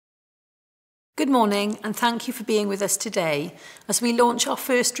Good morning and thank you for being with us today as we launch our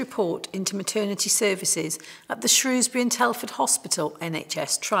first report into maternity services at the Shrewsbury and Telford Hospital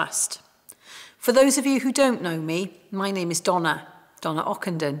NHS Trust. For those of you who don't know me, my name is Donna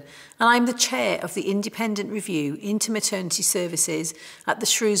Ockenden, and I'm the chair of the independent review into maternity services at the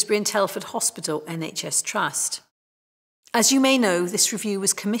Shrewsbury and Telford Hospital NHS Trust. As you may know, this review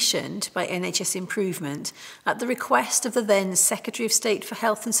was commissioned by NHS Improvement at the request of the then Secretary of State for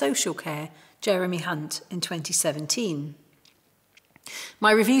Health and Social Care, Jeremy Hunt, in 2017. My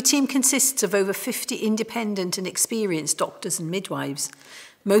review team consists of over 50 independent and experienced doctors and midwives.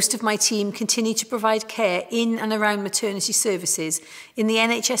 Most of my team continue to provide care in and around maternity services in the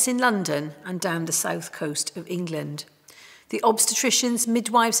NHS in London and down the south coast of England. The obstetricians,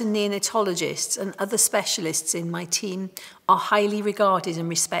 midwives and neonatologists and other specialists in my team are highly regarded and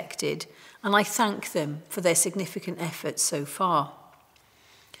respected, and I thank them for their significant efforts so far.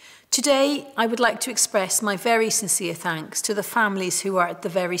 Today, I would like to express my very sincere thanks to the families who are at the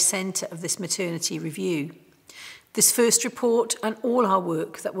very centre of this maternity review. This first report and all our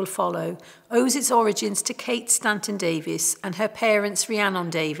work that will follow owes its origins to Kate Stanton Davis and her parents Rhiannon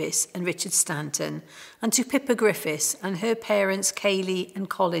Davis and Richard Stanton, and to Pippa Griffiths and her parents Kaylee and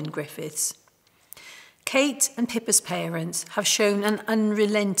Colin Griffiths. Kate and Pippa's parents have shown an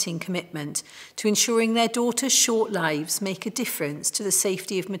unrelenting commitment to ensuring their daughters' short lives make a difference to the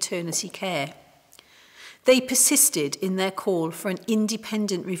safety of maternity care. They persisted in their call for an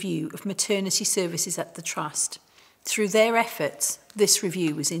independent review of maternity services at the Trust. Through their efforts, this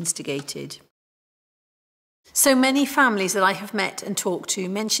review was instigated. So many families that I have met and talked to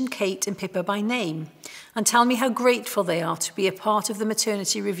mention Kate and Pippa by name and tell me how grateful they are to be a part of the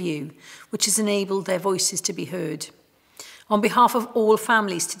maternity review, which has enabled their voices to be heard. On behalf of all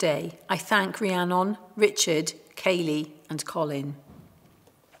families today, I thank Rhiannon, Richard, Kaylee and Colin.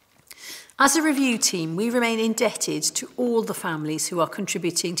 As a review team, we remain indebted to all the families who are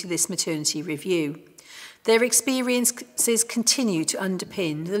contributing to this maternity review. Their experiences continue to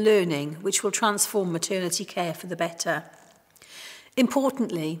underpin the learning which will transform maternity care for the better.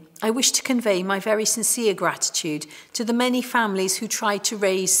 Importantly, I wish to convey my very sincere gratitude to the many families who tried to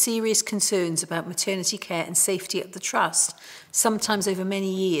raise serious concerns about maternity care and safety at the Trust, sometimes over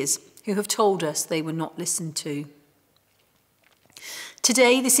many years, who have told us they were not listened to.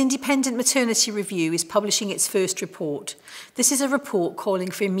 Today, this independent maternity review is publishing its first report. This is a report calling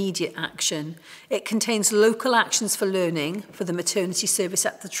for immediate action. It contains local actions for learning for the maternity service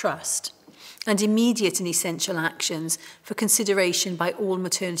at the Trust and immediate and essential actions for consideration by all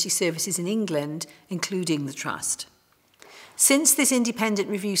maternity services in England, including the Trust. Since this independent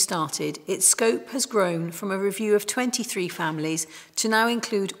review started, its scope has grown from a review of 23 families to now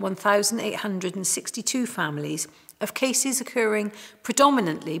include 1,862 families of cases occurring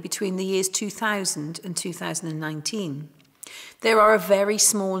predominantly between the years 2000 and 2019. There are a very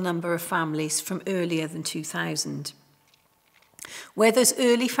small number of families from earlier than 2000. Where those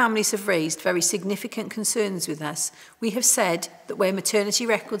early families have raised very significant concerns with us, we have said that where maternity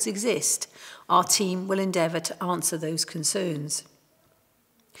records exist, our team will endeavour to answer those concerns.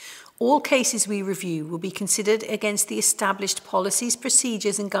 All cases we review will be considered against the established policies,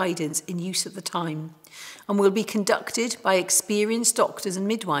 procedures and guidance in use at the time, and will be conducted by experienced doctors and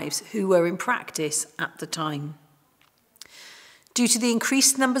midwives who were in practice at the time. Due to the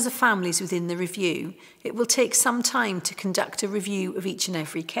increased numbers of families within the review, it will take some time to conduct a review of each and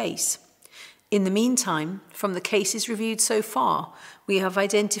every case. In the meantime, from the cases reviewed so far, we have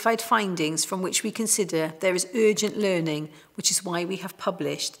identified findings from which we consider there is urgent learning, which is why we have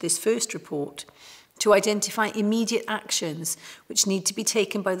published this first report, to identify immediate actions which need to be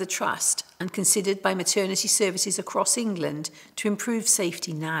taken by the Trust and considered by maternity services across England to improve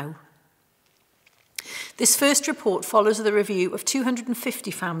safety now. This first report follows the review of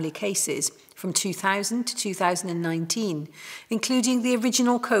 250 family cases from 2000 to 2019, including the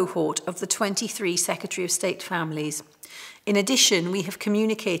original cohort of the 23 Secretary of State families. In addition, we have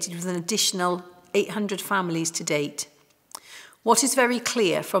communicated with an additional 800 families to date. What is very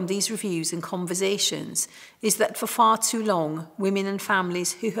clear from these reviews and conversations is that for far too long, women and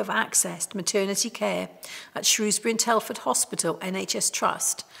families who have accessed maternity care at Shrewsbury and Telford Hospital NHS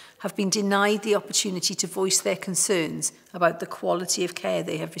Trust have been denied the opportunity to voice their concerns about the quality of care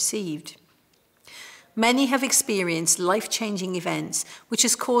they have received. Many have experienced life-changing events which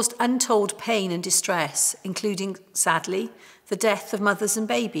has caused untold pain and distress, including, sadly, the death of mothers and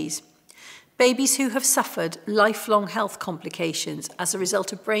babies. Babies who have suffered lifelong health complications as a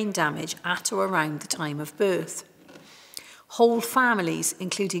result of brain damage at or around the time of birth. Whole families,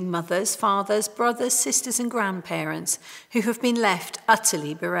 including mothers, fathers, brothers, sisters and grandparents, who have been left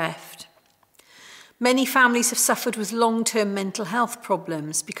utterly bereft. Many families have suffered with long-term mental health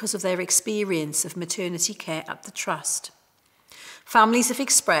problems because of their experience of maternity care at the Trust. Families have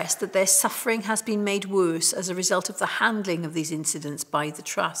expressed that their suffering has been made worse as a result of the handling of these incidents by the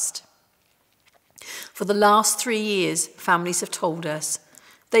Trust. For the last 3 years, families have told us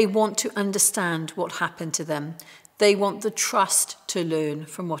they want to understand what happened to them. They want the Trust to learn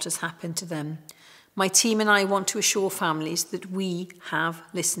from what has happened to them. My team and I want to assure families that we have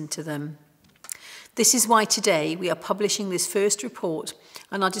listened to them. This is why today we are publishing this first report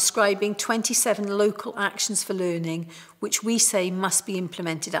and are describing 27 local actions for learning which we say must be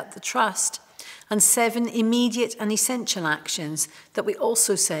implemented at the Trust, and 7 immediate and essential actions that we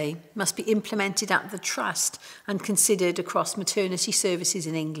also say must be implemented at the Trust and considered across maternity services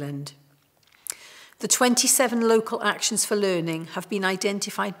in England. The 27 local actions for learning have been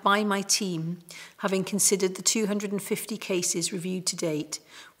identified by my team, having considered the 250 cases reviewed to date,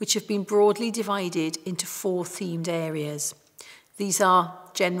 which have been broadly divided into 4 themed areas. These are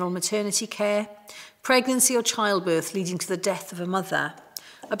general maternity care, pregnancy or childbirth leading to the death of a mother,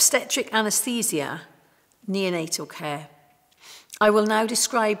 obstetric anaesthesia, neonatal care. I will now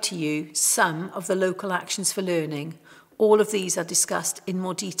describe to you some of the local actions for learning. All of these are discussed in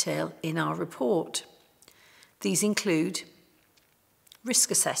more detail in our report. These include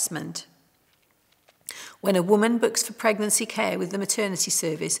risk assessment. When a woman books for pregnancy care with the maternity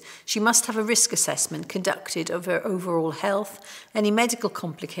service, she must have a risk assessment conducted of her overall health, any medical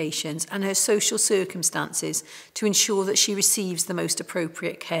complications, and her social circumstances to ensure that she receives the most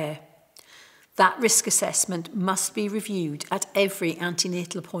appropriate care. That risk assessment must be reviewed at every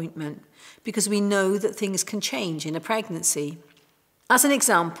antenatal appointment because we know that things can change in a pregnancy. As an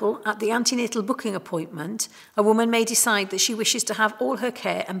example, at the antenatal booking appointment, a woman may decide that she wishes to have all her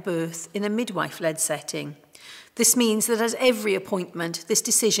care and birth in a midwife-led setting. This means that at every appointment, this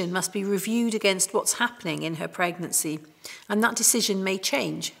decision must be reviewed against what's happening in her pregnancy, and that decision may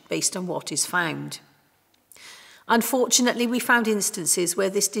change based on what is found. Unfortunately, we found instances where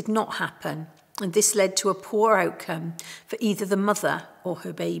this did not happen, and this led to a poor outcome for either the mother or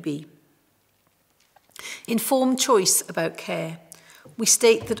her baby. Informed choice about care. We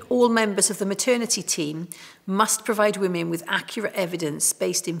state that all members of the maternity team must provide women with accurate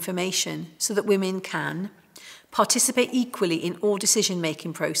evidence-based information so that women can participate equally in all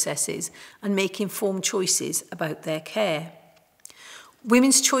decision-making processes and make informed choices about their care.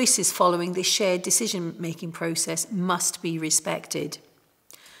 Women's choices following this shared decision-making process must be respected.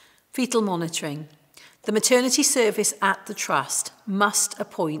 Fetal monitoring. The maternity service at the Trust must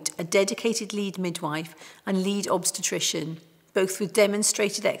appoint a dedicated lead midwife and lead obstetrician, both with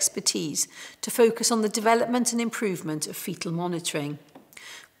demonstrated expertise, to focus on the development and improvement of fetal monitoring.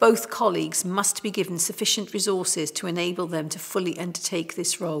 Both colleagues must be given sufficient resources to enable them to fully undertake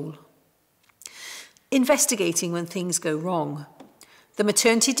this role. Investigating when things go wrong. The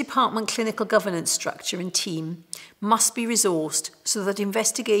maternity department clinical governance structure and team must be resourced so that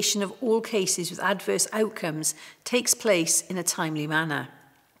investigation of all cases with adverse outcomes takes place in a timely manner.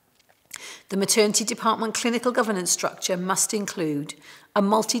 The maternity department clinical governance structure must include a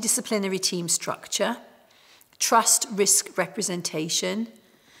multidisciplinary team structure, trust risk representation,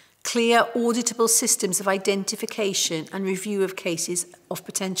 clear auditable systems of identification and review of cases of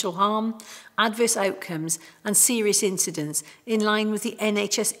potential harm, adverse outcomes and serious incidents in line with the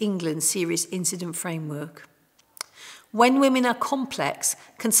NHS England Serious Incident Framework. When women are complex,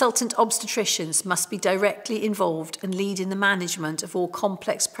 consultant obstetricians must be directly involved and lead in the management of all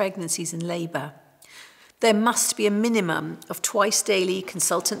complex pregnancies and labour. There must be a minimum of twice daily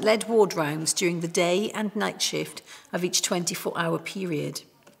consultant-led ward rounds during the day and night shift of each 24-hour period.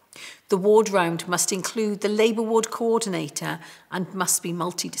 The ward round must include the labour ward coordinator and must be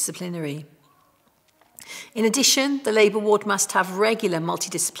multidisciplinary. In addition, the labour ward must have regular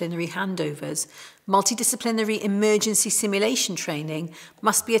multidisciplinary handovers. Multidisciplinary emergency simulation training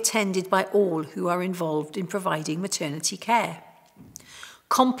must be attended by all who are involved in providing maternity care.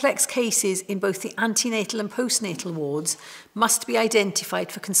 Complex cases in both the antenatal and postnatal wards must be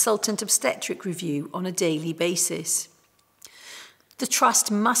identified for consultant obstetric review on a daily basis. The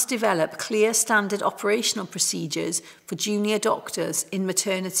Trust must develop clear standard operational procedures for junior doctors in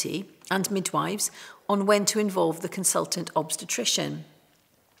maternity and midwives on when to involve the consultant obstetrician.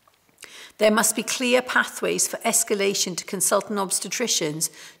 There must be clear pathways for escalation to consultant obstetricians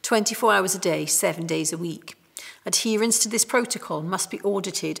 24 hours a day, 7 days a week. Adherence to this protocol must be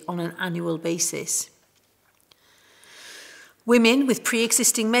audited on an annual basis. Women with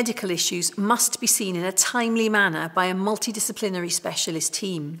pre-existing medical issues must be seen in a timely manner by a multidisciplinary specialist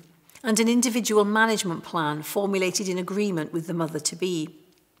team and an individual management plan formulated in agreement with the mother-to-be.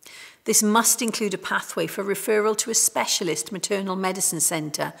 This must include a pathway for referral to a specialist maternal medicine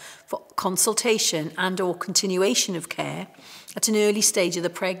centre for consultation and/or continuation of care at an early stage of the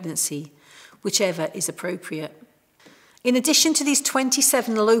pregnancy, whichever is appropriate. In addition to these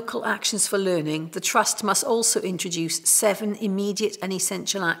 27 local actions for learning, the Trust must also introduce 7 immediate and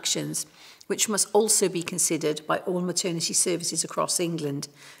essential actions, which must also be considered by all maternity services across England.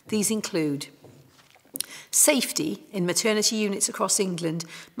 These include: safety in maternity units across England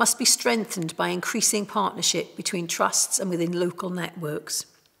must be strengthened by increasing partnership between trusts and within local networks.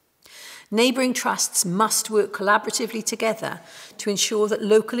 Neighbouring trusts must work collaboratively together to ensure that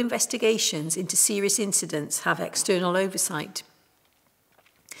local investigations into serious incidents have external oversight.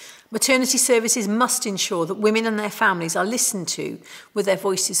 Maternity services must ensure that women and their families are listened to with their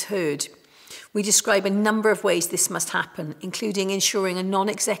voices heard. We describe a number of ways this must happen, including ensuring a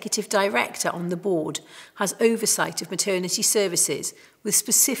non-executive director on the board has oversight of maternity services with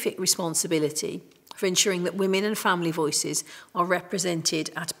specific responsibility for ensuring that women and family voices are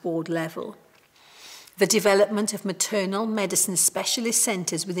represented at board level. The development of maternal medicine specialist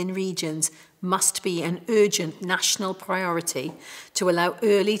centres within regions must be an urgent national priority to allow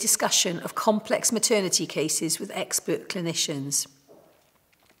early discussion of complex maternity cases with expert clinicians.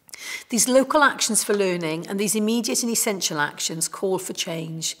 These local actions for learning and these immediate and essential actions call for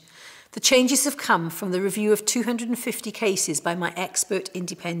change. The changes have come from the review of 250 cases by my expert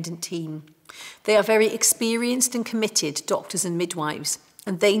independent team. They are very experienced and committed doctors and midwives,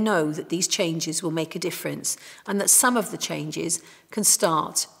 and they know that these changes will make a difference and that some of the changes can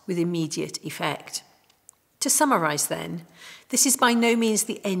start with immediate effect. To summarise then, this is by no means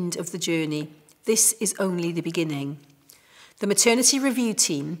the end of the journey. This is only the beginning. The maternity review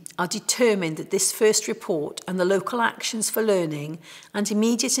team are determined that this first report and the local actions for learning and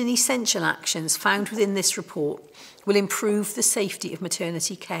immediate and essential actions found within this report will improve the safety of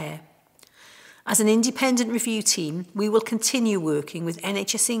maternity care. As an independent review team, we will continue working with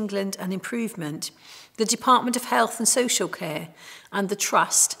NHS England and Improvement, the Department of Health and Social Care and the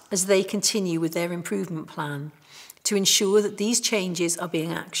Trust as they continue with their improvement plan to ensure that these changes are being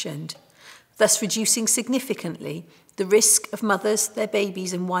actioned, thus reducing significantly the risk of mothers, their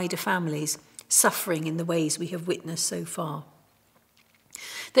babies and wider families suffering in the ways we have witnessed so far.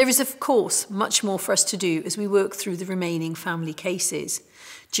 There is, of course, much more for us to do as we work through the remaining family cases.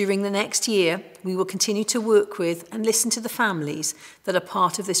 During the next year, we will continue to work with and listen to the families that are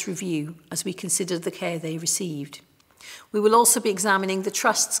part of this review as we consider the care they received. We will also be examining the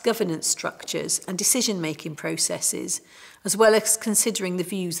Trust's governance structures and decision-making processes, as well as considering the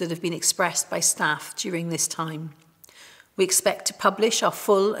views that have been expressed by staff during this time. We expect to publish our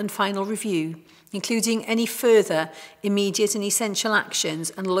full and final review, including any further immediate and essential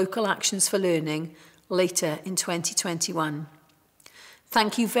actions and local actions for learning later in 2021.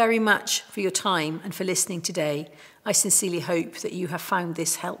 Thank you very much for your time and for listening today. I sincerely hope that you have found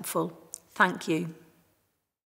this helpful. Thank you.